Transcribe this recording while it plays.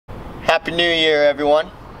Happy New Year,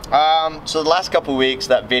 everyone. So the last couple weeks,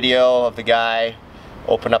 that video of the guy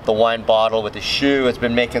open up the wine bottle with his shoe, it's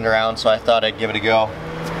been making the rounds, so I thought I'd give it a go.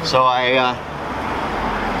 So I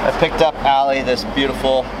picked up Allie this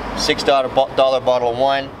beautiful $6 bottle of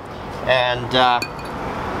wine, and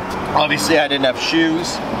obviously I didn't have shoes.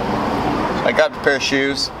 So I got a pair of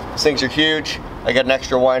shoes. These things are huge. I got an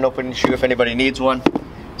extra wine opening shoe if anybody needs one.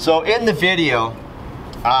 So in the video,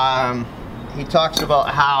 he talks about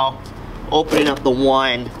how opening up the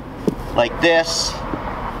wine like this,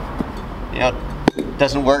 you know,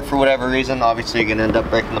 doesn't work for whatever reason. Obviously you're gonna end up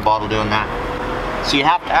breaking the bottle doing that. So you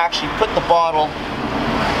have to actually put the bottle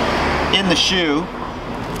in the shoe.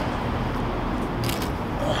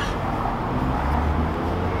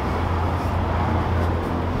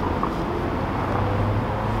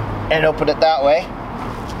 And open it that way.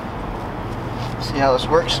 See how this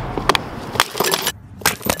works.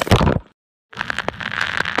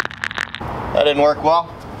 That didn't work well.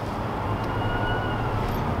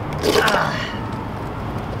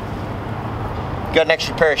 Got an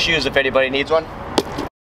extra pair of shoes if anybody needs one.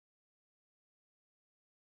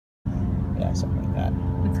 Yeah, something like that.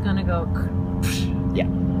 It's gonna go. Yeah.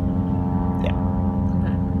 Yeah.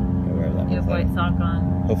 Okay. Wear that. You have white sock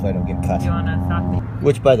on. Hopefully I don't get cut. Do you want to sock me?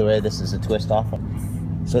 Which, by the way, this is a twist off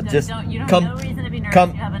one. So No, just you don't come. have no reason to be nervous.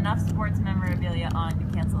 Come. You have enough sports memorabilia on to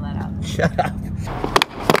cancel that out. Shut up.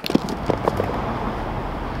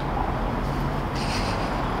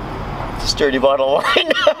 Sturdy bottle of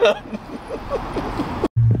wine.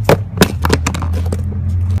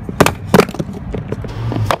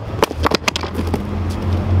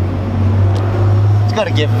 It's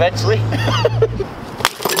gotta give eventually.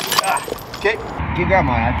 Okay, can you grab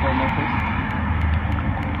my iPhone there, please?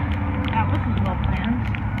 That wasn't well planned.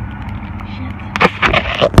 Shit.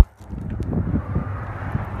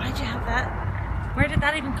 Why'd you have that? Where did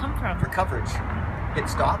that even come from? For coverage. Hit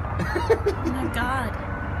stop. Oh my god.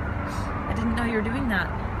 I didn't know you were doing that.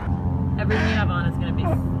 Everything you have on is gonna be.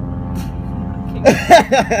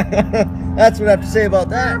 That's what I have to say about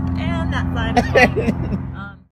that. And that side as well.